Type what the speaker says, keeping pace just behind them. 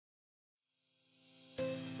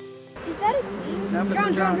that a queen? No,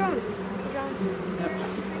 John. John.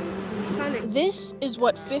 This is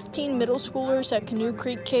what 15 middle schoolers at Canoe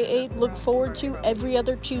Creek K-8 look forward to every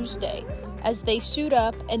other Tuesday as they suit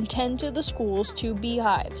up and tend to the school's 2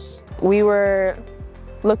 beehives. We were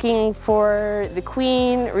looking for the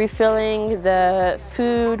queen, refilling the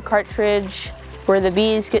food cartridge where the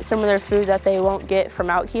bees get some of their food that they won't get from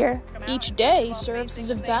out here. Each day serves as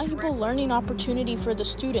a valuable learning opportunity for the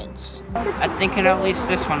students. I think at least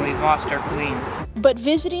this one we've lost our queen. But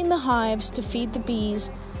visiting the hives to feed the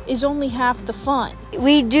bees is only half the fun.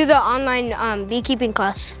 We do the online beekeeping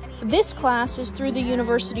class. This class is through the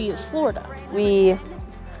University of Florida. We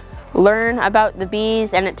learn about the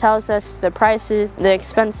bees and it tells us the prices, the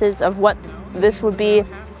expenses of what this would be,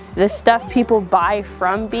 the stuff people buy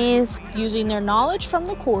from bees. Using their knowledge from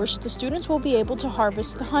the course, the students will be able to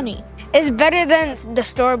harvest the honey. It's better than the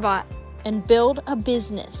store-bought. And build a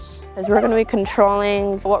business. As we're going to be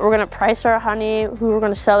controlling what we're going to price our honey, who we're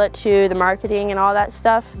going to sell it to, the marketing and all that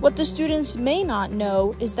stuff. What the students may not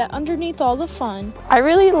know is that underneath all the fun, I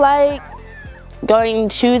really like going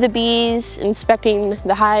to the bees, inspecting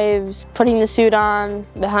the hives, putting the suit on,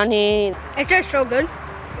 the honey. It tastes so good.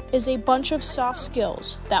 is a bunch of soft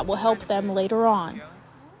skills that will help them later on.